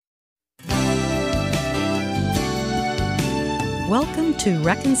Welcome to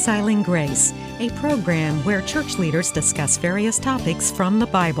Reconciling Grace, a program where church leaders discuss various topics from the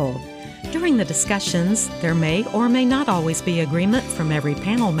Bible. During the discussions, there may or may not always be agreement from every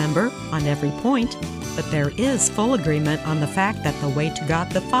panel member on every point, but there is full agreement on the fact that the way to God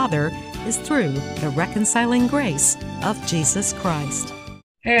the Father is through the reconciling grace of Jesus Christ.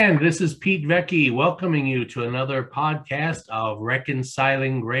 And this is Pete Vecchi welcoming you to another podcast of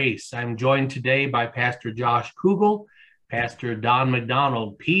Reconciling Grace. I'm joined today by Pastor Josh Kugel, Pastor Don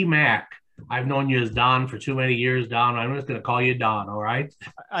McDonald, PMAC. I've known you as Don for too many years, Don. I'm just going to call you Don, all right?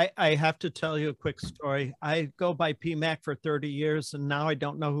 I have to tell you a quick story. I go by PMAC for 30 years, and now I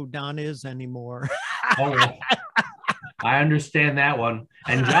don't know who Don is anymore. Oh, yeah. I understand that one.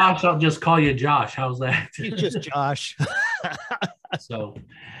 And Josh, I'll just call you Josh. How's that? He's just Josh. So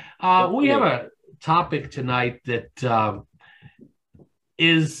we have a topic tonight that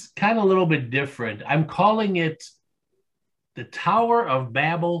is kind of a little bit different. I'm calling it the Tower of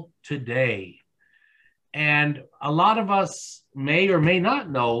Babel today. And a lot of us may or may not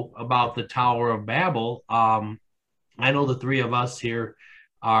know about the Tower of Babel. I know the three of us here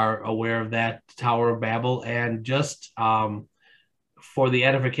are aware of that Tower of Babel. And just for the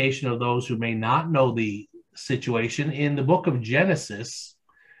edification of those who may not know the situation, in the book of Genesis,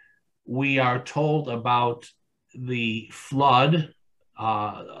 we are told about the flood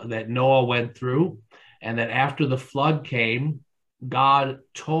that Noah went through, and that after the flood came, God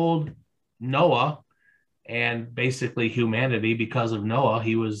told Noah and basically humanity, because of Noah,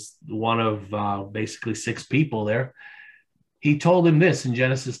 he was one of basically six people there. He told him this in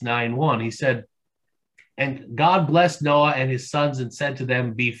Genesis 9:1. He said, "And God blessed Noah and his sons and said to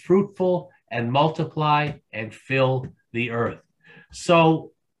them, be fruitful and multiply and fill the earth."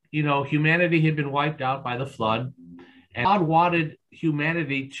 So, humanity had been wiped out by the flood, and God wanted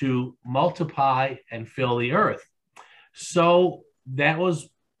humanity to multiply and fill the earth. So that was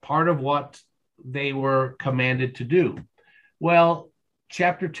part of what they were commanded to do. Well,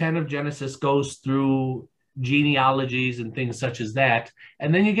 chapter 10 of Genesis goes through genealogies and things such as that.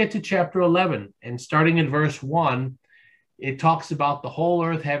 And then you get to chapter 11, and starting in verse 1, it talks about the whole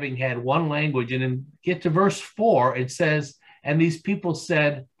earth having had one language. And then get to verse 4, it says, "And these people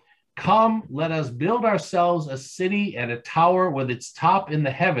said, come, let us build ourselves a city and a tower with its top in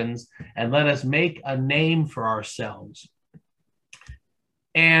the heavens, and let us make a name for ourselves."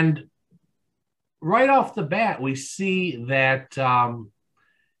 And right off the bat, we see that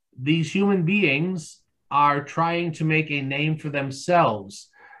these human beings are trying to make a name for themselves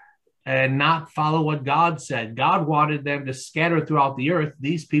and not follow what God said. God wanted them to scatter throughout the earth.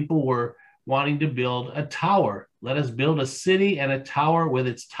 These people were wanting to build a tower. Let us build a city and a tower with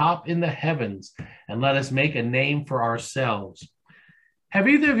its top in the heavens, and let us make a name for ourselves. Have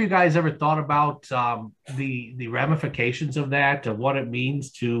either of you guys ever thought about the ramifications of that, of what it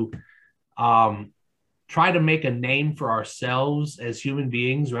means to try to make a name for ourselves as human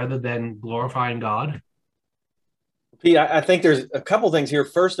beings rather than glorifying God? Pete, I think there's a couple things here.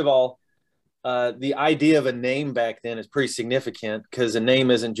 First of all, the idea of a name back then is pretty significant, because a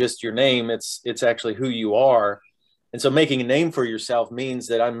name isn't just your name, it's actually who you are. And so making a name for yourself means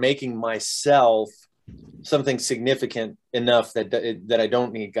that I'm making myself something significant enough that I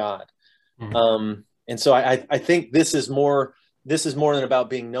don't need God. Mm-hmm. And so I think this is more than about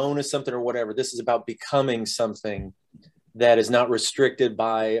being known as something or whatever. This is about becoming something that is not restricted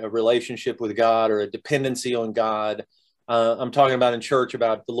by a relationship with God or a dependency on God. I'm talking about in church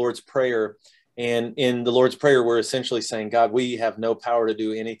about the Lord's Prayer. And in the Lord's Prayer, we're essentially saying, God, we have no power to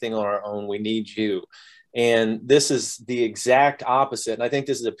do anything on our own. We need you. And this is the exact opposite. And I think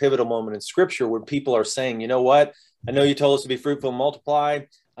this is a pivotal moment in Scripture where people are saying, you know what? I know you told us to be fruitful and multiply.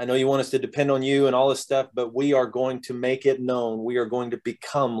 I know you want us to depend on you and all this stuff, but we are going to make it known. We are going to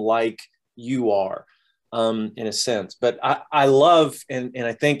become like you are, in a sense. But I love, and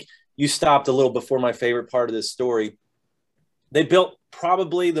I think you stopped a little before my favorite part of this story. They built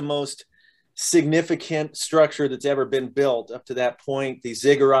probably the most significant structure that's ever been built up to that point. These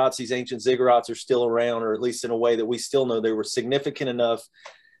ziggurats, these ancient ziggurats, are still around, or at least in a way that we still know they were significant enough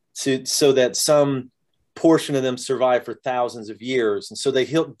so that some portion of them survived for thousands of years. And so they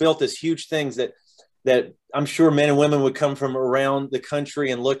built this huge things that I'm sure men and women would come from around the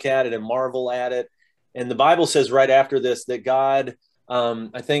country and look at it and marvel at it. And the Bible says right after this that God, let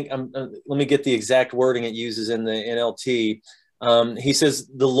me get the exact wording it uses in the NLT. He says,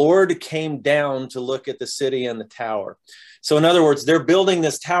 the Lord came down to look at the city and the tower. So in other words, they're building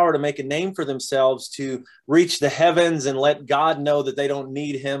this tower to make a name for themselves, to reach the heavens and let God know that they don't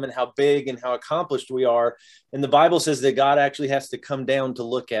need him and how big and how accomplished we are. And the Bible says that God actually has to come down to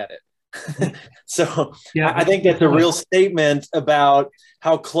look at it. So Yeah, I think that's a real statement about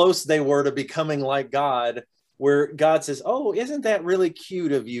how close they were to becoming like God, where God says, "Oh, isn't that really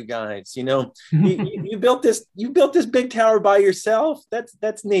cute of you guys? You know, you built this big tower by yourself.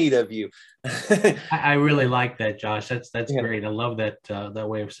 That's neat of you." I really like that, Josh. That's Yeah. great. I love that that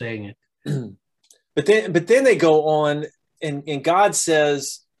way of saying it. But then they go on, and God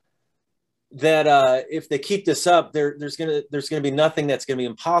says that if they keep this up, there's gonna be nothing that's gonna be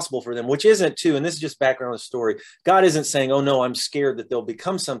impossible for them, which isn't too. And this is just background of the story. God isn't saying, "Oh no, I'm scared that they'll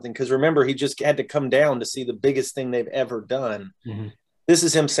become something," because remember, he just had to come down to see the biggest thing they've ever done. Mm-hmm. This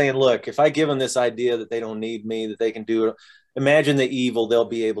is him saying, "Look, if I give them this idea that they don't need me, that they can do it, imagine the evil they'll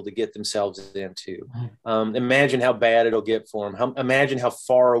be able to get themselves into. Mm-hmm. Imagine how bad it'll get for them. Imagine how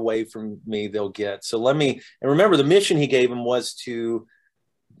far away from me they'll get. So and remember, the mission he gave them was to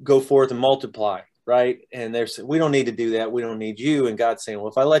go forth and multiply, right? And we don't need to do that. We don't need you." And God's saying,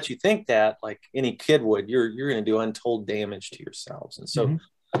 "Well, if I let you think that, like any kid would, you're going to do untold damage to yourselves." And so,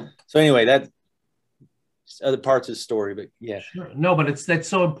 so anyway, that's other parts of the story, but yeah. Sure. No, but that's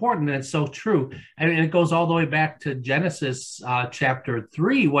so important and it's so true. And it goes all the way back to Genesis chapter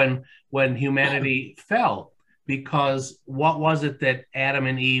 3 when humanity fell. Because what was it that Adam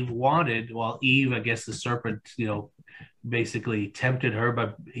and Eve wanted? Well, Eve, I guess the serpent, basically tempted her,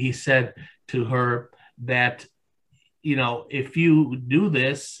 but he said to her that, if you do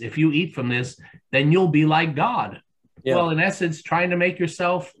this, if you eat from this, then you'll be like God. Yeah. Well, in essence, trying to make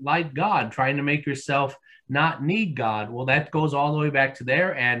yourself like God, trying to make yourself not need God. Well, that goes all the way back to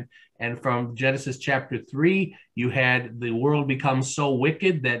there. And from Genesis chapter 3, you had the world become so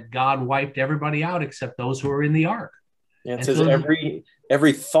wicked that God wiped everybody out except those who were in the ark. Yeah, it says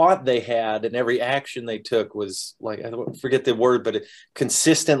every thought they had and every action they took was, like, I forget the word, but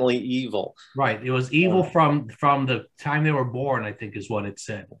consistently evil. Right. It was evil from the time they were born, I think is what it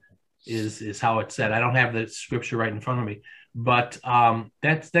said, is how it said. I don't have the scripture right in front of me, but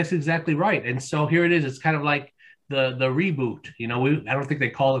that's exactly right. And so here it is. It's kind of like the reboot. I don't think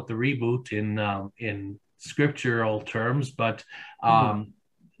they call it the reboot in scriptural terms, but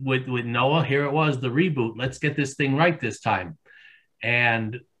with Noah, here it was, the reboot. Let's get this thing right this time.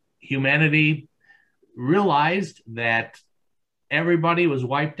 And humanity realized that everybody was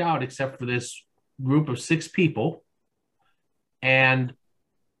wiped out except for this group of 6 people. And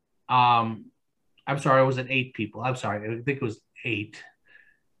I'm sorry, was it 8 people? I'm sorry, I think it was 8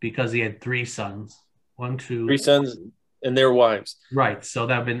 because he had 3 sons. 1, 2, 3 sons and their wives. Right. So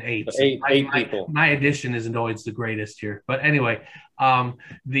that would have been 8. Eight people. My addition isn't always the greatest here. But anyway,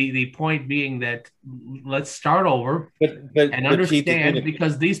 the point being that let's start over and understand,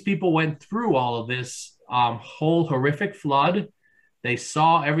 because these people went through all of this whole horrific flood. They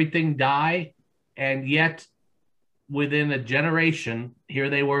saw everything die. And yet within a generation,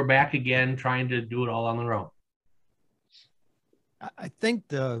 here they were back again trying to do it all on their own. I think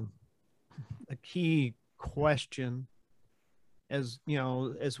the key question, as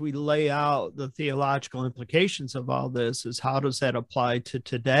we lay out the theological implications of all this, is how does that apply to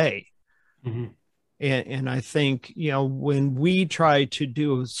today? Mm-hmm. And I think, when we try to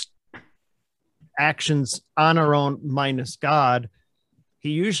do actions on our own minus God,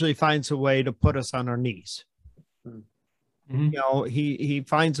 he usually finds a way to put us on our knees. Mm-hmm. He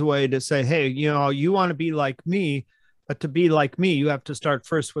finds a way to say, hey, you want to be like me, but to be like me, you have to start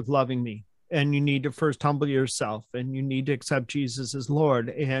first with loving me. And you need to first humble yourself, and you need to accept Jesus as Lord.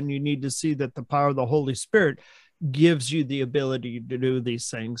 And you need to see that the power of the Holy Spirit gives you the ability to do these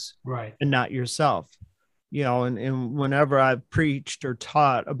things, right? And not yourself. And whenever I've preached or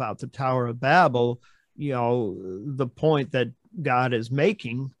taught about the Tower of Babel, the point that God is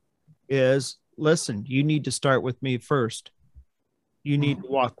making is, listen, you need to start with me first. You need to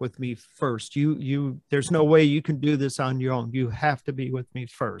walk with me first. There's no way you can do this on your own. You have to be with me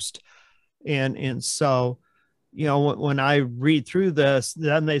first. And so, when I read through this,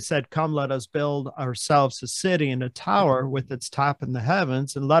 then they said, come, let us build ourselves a city and a tower with its top in the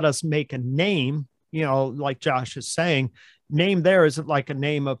heavens, and let us make a name, like Josh is saying. Name there isn't like a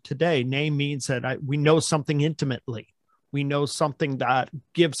name of today. Name means that we know something intimately. We know something that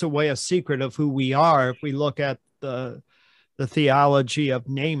gives away a secret of who we are. If we look at the theology of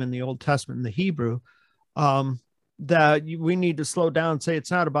name in the Old Testament, in the Hebrew, that we need to slow down and say, it's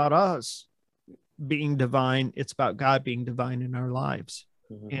not about us being divine, it's about God being divine in our lives,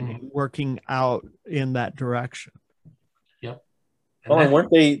 mm-hmm. and working out in that direction. Yep. And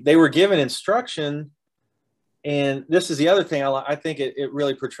weren't they were given instruction, and this is the other thing I think it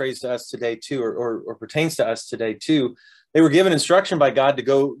really portrays to us today too, or pertains to us today too. They were given instruction by God to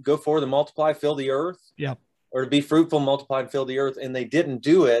go forth and multiply, fill the earth. Yep. or to be fruitful, multiply, and fill the earth, and they didn't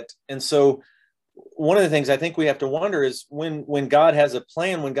do it. And so one of the things I think we have to wonder is when God has a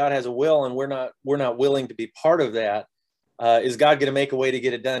plan, when God has a will, and we're not willing to be part of that, is God going to make a way to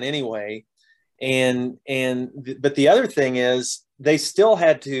get it done anyway? But the other thing is they still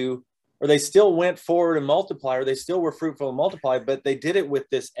had to, or they still went forward and multiply, or they still were fruitful and multiply, but they did it with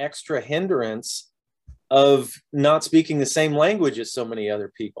this extra hindrance of not speaking the same language as so many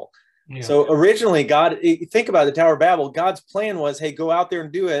other people. Yeah. So originally God, think about the Tower of Babel, God's plan was, hey, go out there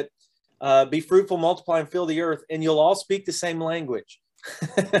and do it. Be fruitful, multiply, and fill the earth, and you'll all speak the same language.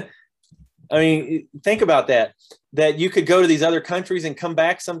 I mean, think about that you could go to these other countries and come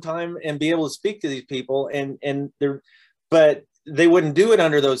back sometime and be able to speak to these people, but they wouldn't do it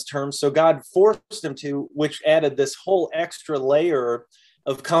under those terms. So God forced them to, which added this whole extra layer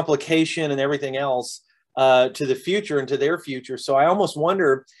of complication and everything else to the future and to their future. So I almost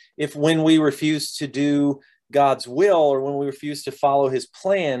wonder if when we refuse to do God's will, or when we refuse to follow his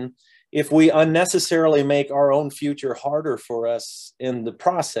plan, if we unnecessarily make our own future harder for us in the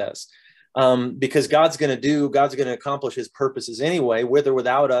process. Because God's going to accomplish his purposes anyway, with or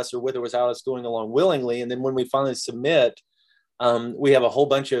without us, or with or without us going along willingly. And then when we finally submit, we have a whole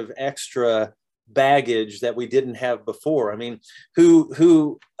bunch of extra baggage that we didn't have before. I mean,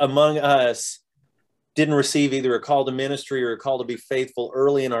 who among us didn't receive either a call to ministry or a call to be faithful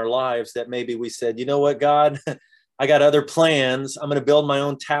early in our lives, that maybe we said, you know what, God, I got other plans. I'm going to build my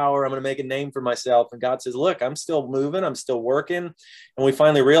own tower. I'm going to make a name for myself. And God says, look, I'm still moving. I'm still working. And we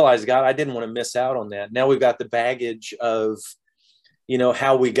finally realized, God, I didn't want to miss out on that. Now we've got the baggage of,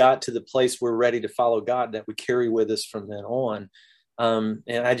 how we got to the place we're ready to follow God, that we carry with us from then on.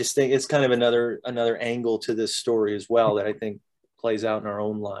 And I just think it's kind of another angle to this story as well, that I think plays out in our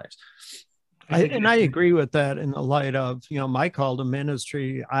own lives. I agree with that in the light of, my call to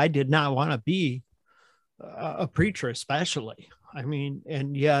ministry. I did not want to be a preacher, especially. I mean,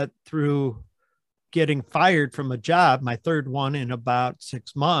 and yet through getting fired from a job, my third one in about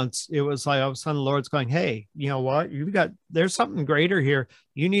 6 months, it was like all of a sudden the Lord's going, hey, you know what? There's something greater here.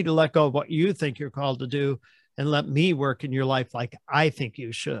 You need to let go of what you think you're called to do and let me work in your life like I think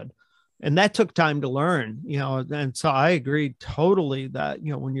you should. And that took time to learn, and so I agree totally that,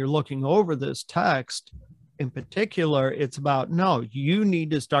 when you're looking over this text in particular, it's about, no, you need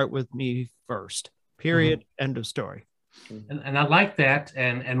to start with me first. Period. Mm-hmm. End of story. And I like that.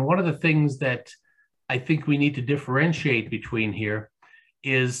 And one of the things that I think we need to differentiate between here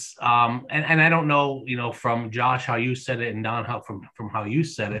is, and I don't know, from Josh, how you said it, and Don, from how you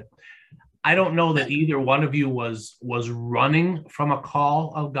said it, I don't know that either one of you was running from a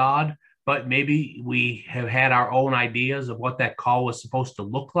call of God, but maybe we have had our own ideas of what that call was supposed to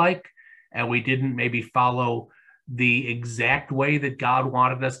look like. And we didn't maybe follow the exact way that God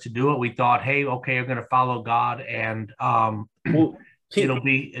wanted us to do it. We thought, hey, okay, I'm going to follow God, and it'll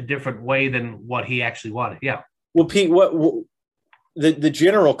be a different way than what he actually wanted. Yeah. Well, Pete, the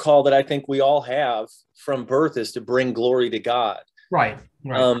general call that I think we all have from birth is to bring glory to God. Right.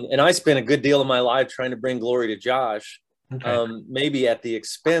 And I spent a good deal of my life trying to bring glory to Josh, maybe at the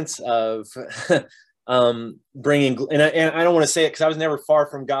expense of bringing, and I don't want to say it because I was never far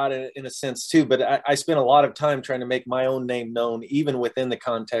from God in a sense too, but I spent a lot of time trying to make my own name known, even within the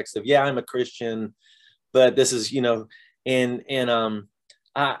context of, I'm a Christian, but this is, I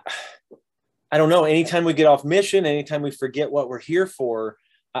don't know, anytime we get off mission, anytime we forget what we're here for,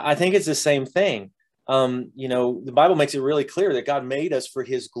 I think it's the same thing. The Bible makes it really clear that God made us for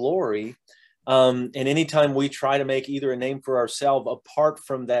his glory. And anytime we try to make either a name for ourselves apart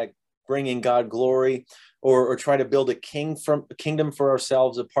from that bringing God glory, or try to build a kingdom for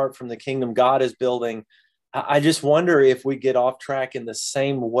ourselves apart from the kingdom God is building, I just wonder if we get off track in the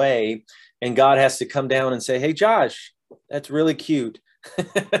same way, and God has to come down and say, hey, Josh, that's really cute.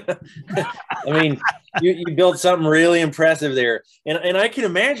 I mean, you built something really impressive there. And I can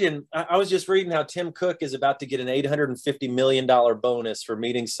imagine, I was just reading how Tim Cook is about to get an $850 million bonus for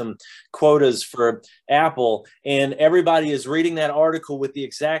meeting some quotas for Apple. And everybody is reading that article with the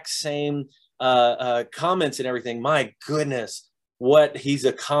exact same comments and everything. My goodness, what he's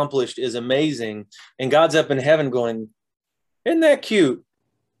accomplished is amazing. And God's up in heaven going, isn't that cute?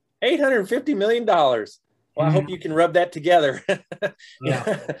 $850 million. Well, I hope you can rub that together.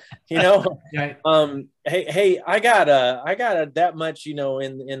 Yeah. Hey, I got that much,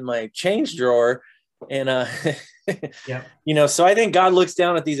 in my change drawer. And, so I think God looks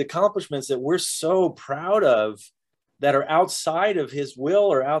down at these accomplishments that we're so proud of, that are outside of his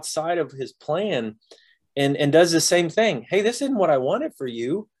will or outside of his plan, and does the same thing. Hey, this isn't what I wanted for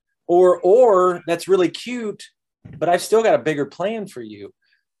you, or that's really cute, but I've still got a bigger plan for you.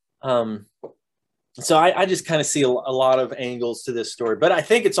 So I just kind of see a lot of angles to this story, but I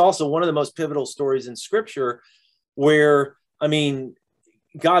think it's also one of the most pivotal stories in Scripture, where, I mean,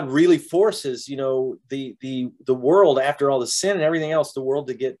 God really forces, you know, the world, after all the sin and everything else, the world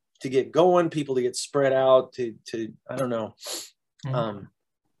to get going, people to get spread out, to I don't know, and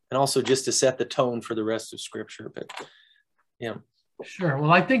also just to set the tone for the rest of Scripture. But yeah. Sure.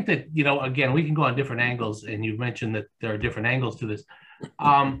 Well, I think that, you know, again, we can go on different angles, and you've mentioned that there are different angles to this.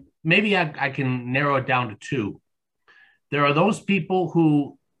 Maybe I can narrow it down to two. There are those people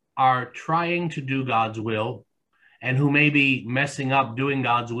who are trying to do God's will and who may be messing up doing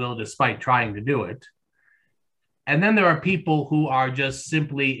God's will despite trying to do it. And then there are people who are just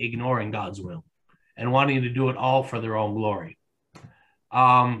simply ignoring God's will and wanting to do it all for their own glory.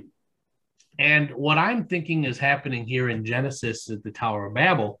 And what I'm thinking is happening here in Genesis at the Tower of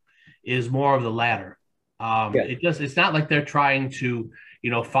Babel is more of the latter. It's not like they're trying to,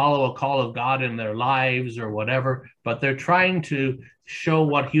 you know, follow a call of God in their lives or whatever, but they're trying to show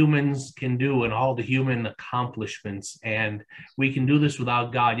what humans can do and all the human accomplishments. And we can do this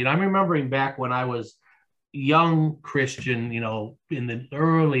without God. You know, I'm remembering back when I was young Christian, you know, in the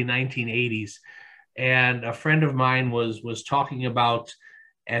early 1980s, and a friend of mine was talking about,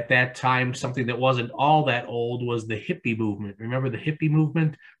 at that time, something that wasn't all that old was the hippie movement. Remember the hippie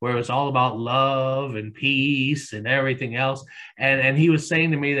movement, where it was all about love and peace and everything else? And he was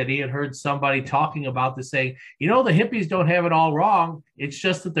saying to me that he had heard somebody talking about this, saying, you know, the hippies don't have it all wrong. It's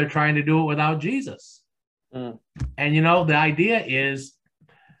just that they're trying to do it without Jesus. And, you know, the idea is,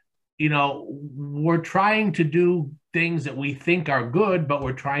 you know, we're trying to do things that we think are good, but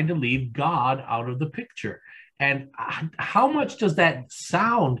we're trying to leave God out of the picture. And how much does that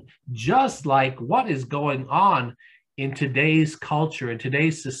sound just like what is going on in today's culture, in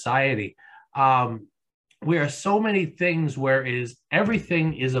today's society? Where so many things where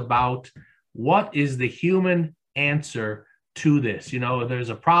everything is about what is the human answer to this? You know, there's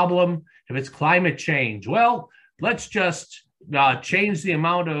a problem. If it's climate change, well, let's just change the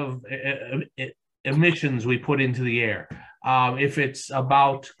amount of emissions we put into the air. If it's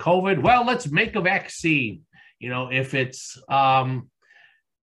about COVID, well, let's make a vaccine. You know, if it's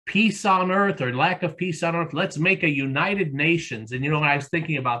peace on earth or lack of peace on earth, let's make a United Nations. And, you know, when I was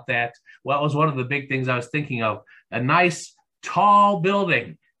thinking about that, well, it was one of the big things I was thinking of, a nice tall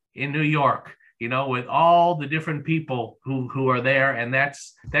building in New York, you know, with all the different people who are there. And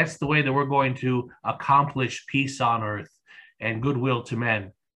that's the way that we're going to accomplish peace on earth and goodwill to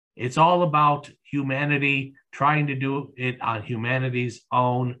men. It's all about humanity trying to do it on humanity's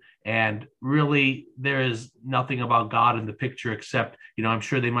own. And really, there is nothing about God in the picture except, you know, I'm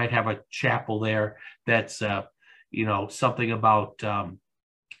sure they might have a chapel there that's, you know, something about,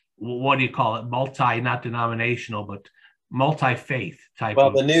 what do you call it? Not denominational, but multi-faith type.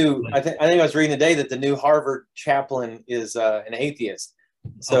 Well, I think I was reading today that the new Harvard chaplain is an atheist.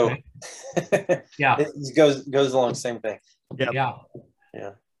 So okay. Yeah, it goes along the same thing. Yeah.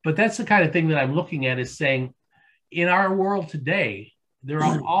 But that's the kind of thing that I'm looking at, is saying, in our world today, there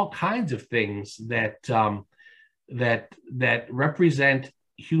are all kinds of things that that represent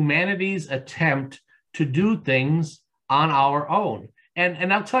humanity's attempt to do things on our own.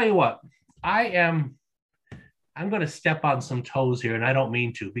 And I'll tell you what, I'm going to step on some toes here, and I don't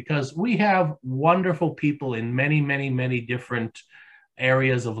mean to, because we have wonderful people in many, many, many different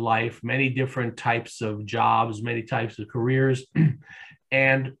areas of life, many different types of jobs, many types of careers.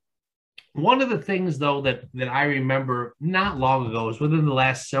 And one of the things, though, that I remember not long ago, was within the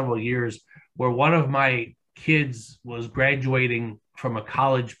last several years, where one of my kids was graduating from a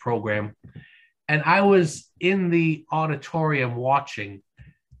college program, and I was in the auditorium watching,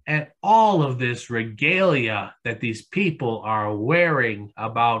 and all of this regalia that these people are wearing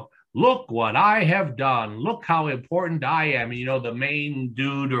about, look what I have done, look how important I am. You know, the main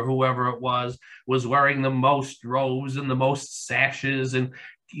dude or whoever it was wearing the most robes and the most sashes and,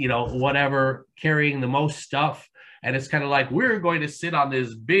 you know, whatever, carrying the most stuff. And it's kind of like, we're going to sit on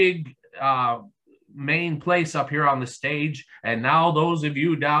this big main place up here on the stage. And now those of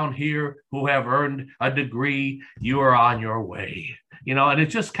you down here who have earned a degree, you are on your way. You know, and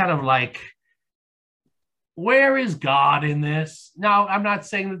it's just kind of like, where is God in this? Now, I'm not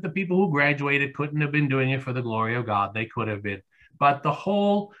saying that the people who graduated couldn't have been doing it for the glory of God. They could have been. But the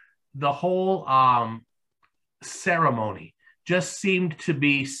whole ceremony just seemed to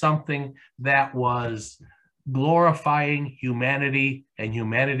be something that was glorifying humanity and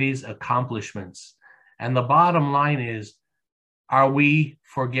humanity's accomplishments. And the bottom line is, are we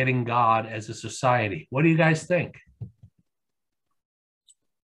forgetting God as a society? What do you guys think?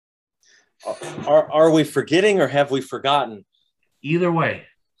 Are we forgetting, or have we forgotten? Either way.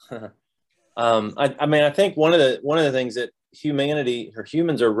 I mean, I think one of the things that humanity or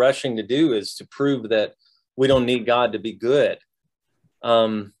humans are rushing to do is to prove that we don't need God to be good.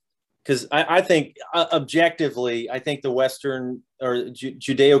 Because I think objectively, I think the Western or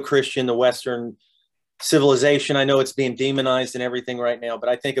Judeo-Christian, the Western civilization, I know it's being demonized and everything right now, but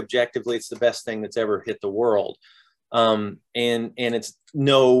I think objectively it's the best thing that's ever hit the world. And it's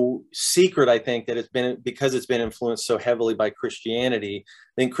no secret, I think, that it's been because it's been influenced so heavily by Christianity.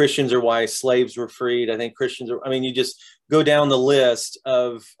 I think Christians are why slaves were freed. I think Christians are, I mean, you just go down the list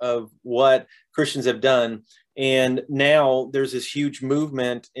of what Christians have done. And now there's this huge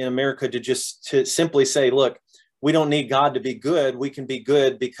movement in America to simply say, look, we don't need God to be good. We can be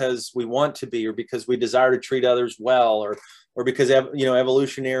good because we want to be, or because we desire to treat others well, or because, you know,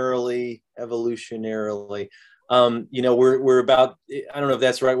 evolutionarily, you know, we're about, I don't know if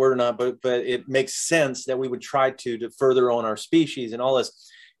that's the right word or not, but it makes sense that we would try to further on our species and all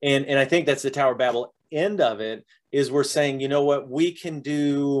this. And I think that's the Tower of Babel end of it, is we're saying, you know what, we can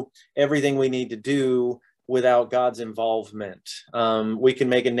do everything we need to do without God's involvement. We can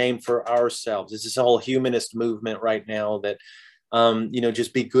make a name for ourselves. It's this whole humanist movement right now that, you know,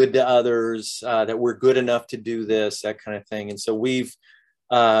 just be good to others, that we're good enough to do this, that kind of thing. And so we've,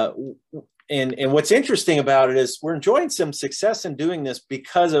 and what's interesting about it is we're enjoying some success in doing this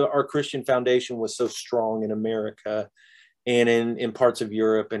because of our Christian foundation was so strong in America and in parts of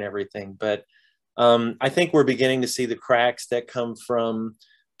Europe and everything. But I think we're beginning to see the cracks that come from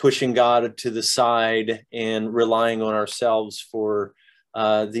pushing God to the side and relying on ourselves for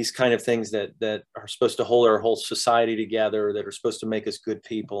these kind of things that are supposed to hold our whole society together, that are supposed to make us good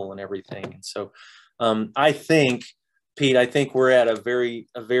people and everything. And so I think, Pete, I think we're at a very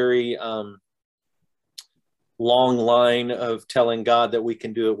long line of telling God that we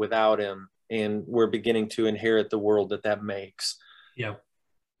can do it without him. And we're beginning to inherit the world that makes. Yeah.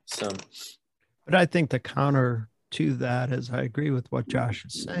 So, but I think the counter to that, as I agree with what Josh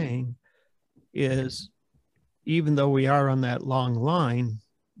is saying, is even though we are on that long line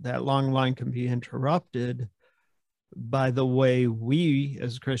can be interrupted by the way we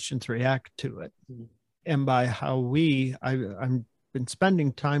as Christians react to it. And by how I'm been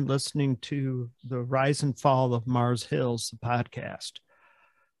spending time listening to the Rise and Fall of Mars Hills, the podcast.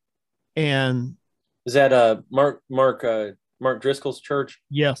 And is that Mark Driscoll's church?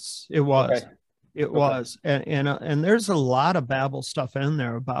 Yes, it was. Okay. It was. And there's a lot of Babel stuff in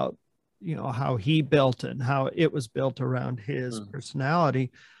there about, you know, how he built it and how it was built around his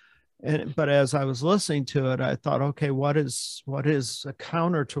personality. But as I was listening to it, I thought, okay, what is a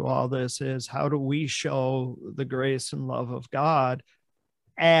counter to all this is how do we show the grace and love of God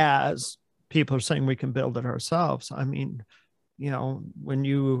as people are saying we can build it ourselves? I mean, you know, when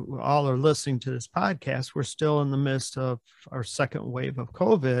you all are listening to this podcast, we're still in the midst of our second wave of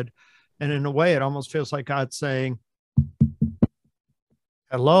COVID. And in a way, it almost feels like God's saying,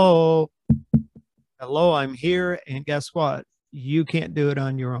 hello, I'm here. And guess what? You can't do it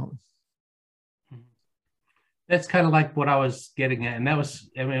on your own. That's kind of like what I was getting at. And that was,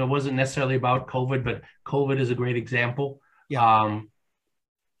 I mean, it wasn't necessarily about COVID, but COVID is a great example. Yeah.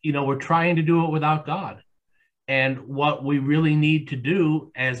 You know, we're trying to do it without God. And what we really need to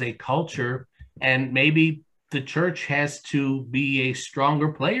do as a culture, and maybe the church has to be a stronger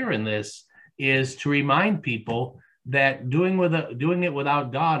player in this, is to remind people that doing it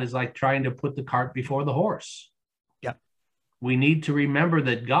without God is like trying to put the cart before the horse. Yeah. We need to remember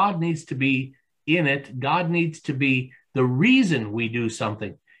that God needs to be in it. God needs to be the reason we do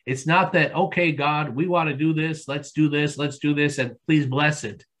something. It's not that, okay, God, we want to do this, let's do this, and please bless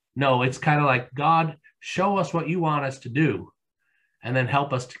it. No, it's kind of like, God, show us what you want us to do, and then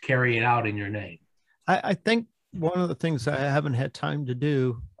help us to carry it out in your name. I think one of the things I haven't had time to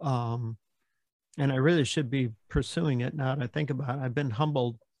do, and I really should be pursuing it now that I think about it, I've been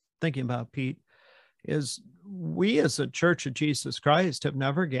humbled thinking about, Pete, is we as a Church of Jesus Christ have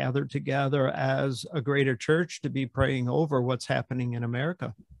never gathered together as a greater church to be praying over what's happening in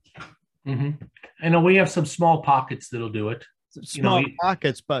America. Mm-hmm. I know we have some small pockets that'll do it. Small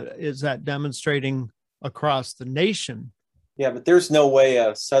pockets, but is that demonstrating across the nation? Yeah, but there's no way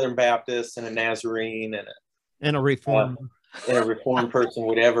a Southern Baptist and a Nazarene and a Reformed person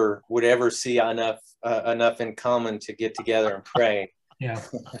would ever see enough in common to get together and pray. Yeah.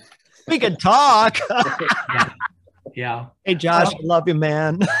 We can talk. Yeah. Hey, Josh, I love you,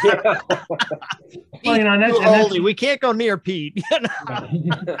 man. Well, you know, we can't go near Pete.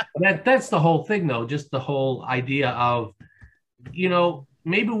 That's the whole thing, though. Just the whole idea of, you know,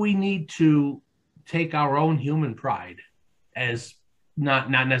 maybe we need to take our own human pride, as not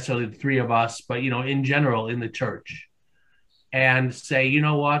necessarily the three of us, but, you know, in general in the church, and say, you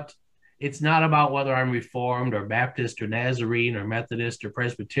know what, it's not about whether I'm Reformed or Baptist or Nazarene or Methodist or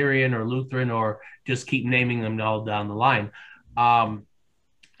Presbyterian or Lutheran or just keep naming them all down the line.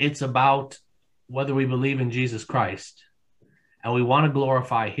 It's about whether we believe in Jesus Christ and we want to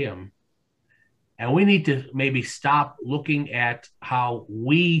glorify him. And we need to maybe stop looking at how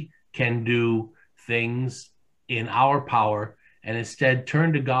we can do things in our power and instead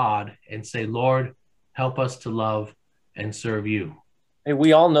turn to God and say, Lord, help us to love and serve you. Hey,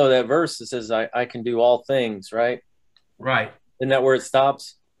 we all know that verse that says, I can do all things, right? Right. Isn't that where it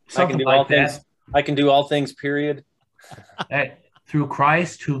stops? Something I can do like all that. things. I can do all things, period. Hey, through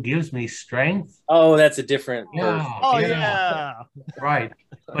Christ who gives me strength. Oh, that's a different verse. Oh, yeah. Right.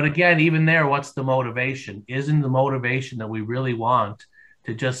 But again, even there, what's the motivation? Isn't the motivation that we really want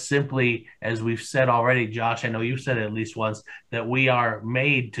to just simply, as we've said already, Josh, I know you've said it at least once, that we are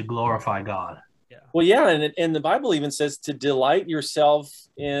made to glorify God. Well, yeah, and the Bible even says to delight yourself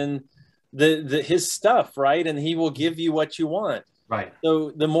in the his stuff, right? And he will give you what you want. Right.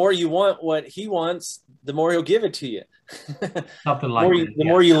 So the more you want what he wants, the more he'll give it to you. Something like that. The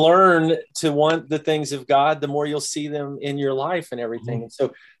more you learn to want the things of God, the more you'll see them in your life and everything. Mm-hmm. And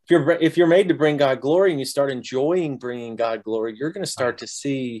so if you're made to bring God glory and you start enjoying bringing God glory, you're going to start to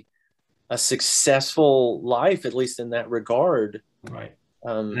see a successful life, at least in that regard. Right.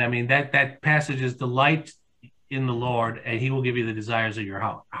 And I mean, that passage is delight in the Lord, and he will give you the desires of your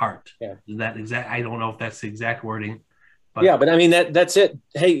heart. Yeah. Is that exact? I don't know if that's the exact wording. But yeah, but I mean, that's it.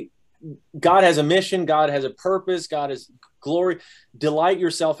 Hey, God has a mission. God has a purpose. God has glory. Delight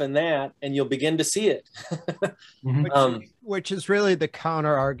yourself in that, and you'll begin to see it. Mm-hmm. Which is really the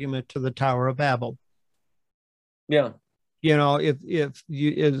counter argument to the Tower of Babel. Yeah. You know, if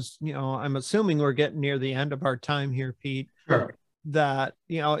you is, you know, I'm assuming we're getting near the end of our time here, Pete. Sure. That,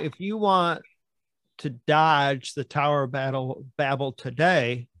 you know, if you want to dodge the Tower of Babel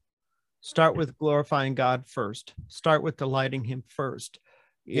today, start with glorifying God first. Start with delighting him first.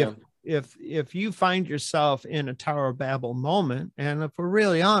 If you find yourself in a Tower of Babel moment, and if we're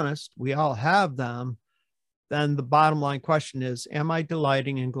really honest, we all have them, then the bottom line question is, am I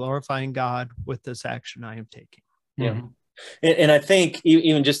delighting and glorifying God with this action I am taking? Yeah. Mm-hmm. And I think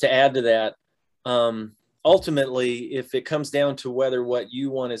even just to add to that, ultimately, if it comes down to whether what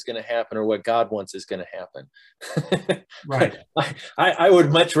you want is going to happen or what God wants is going to happen, right? I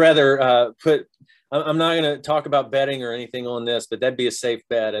would much rather I'm not going to talk about betting or anything on this, but that'd be a safe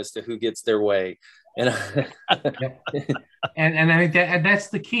bet as to who gets their way. And and I think that's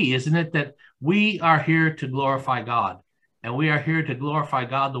the key, isn't it? That we are here to glorify God, and we are here to glorify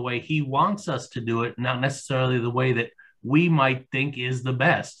God the way he wants us to do it, not necessarily the way that we might think is the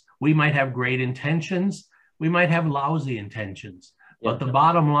best. We might have great intentions. We might have lousy intentions. But the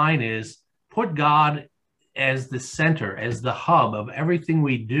bottom line is put God as the center, as the hub of everything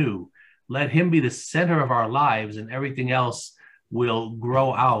we do. Let him be the center of our lives, and everything else will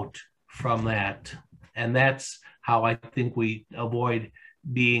grow out from that. And that's how I think we avoid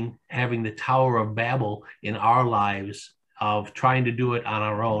having the Tower of Babel in our lives, of trying to do it on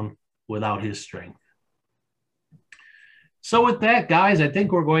our own without his strength. So with that, guys, I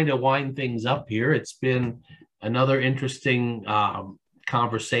think we're going to wind things up here. It's been another interesting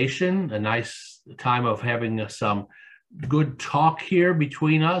conversation, a nice time of having some good talk here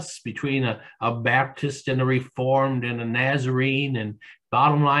between us, between a Baptist and a Reformed and a Nazarene. And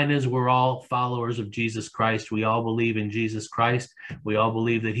bottom line is we're all followers of Jesus Christ. We all believe in Jesus Christ. We all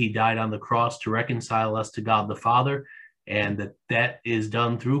believe that he died on the cross to reconcile us to God the Father, and that is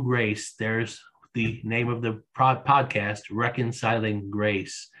done through grace. There's the name of the podcast, Reconciling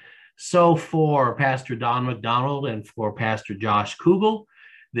Grace. So for Pastor Don McDonald and for Pastor Josh Kugel,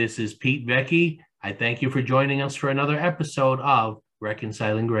 this is Pete Vecchi. I thank you for joining us for another episode of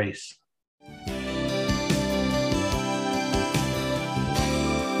Reconciling Grace.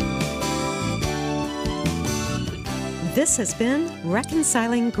 This has been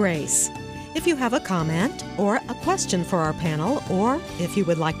Reconciling Grace. If you have a comment or a question for our panel, or if you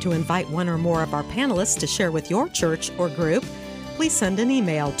would like to invite one or more of our panelists to share with your church or group, please send an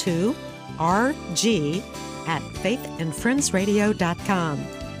email to rg@faithandfriendsradio.com.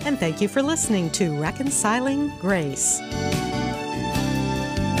 And thank you for listening to Reconciling Grace.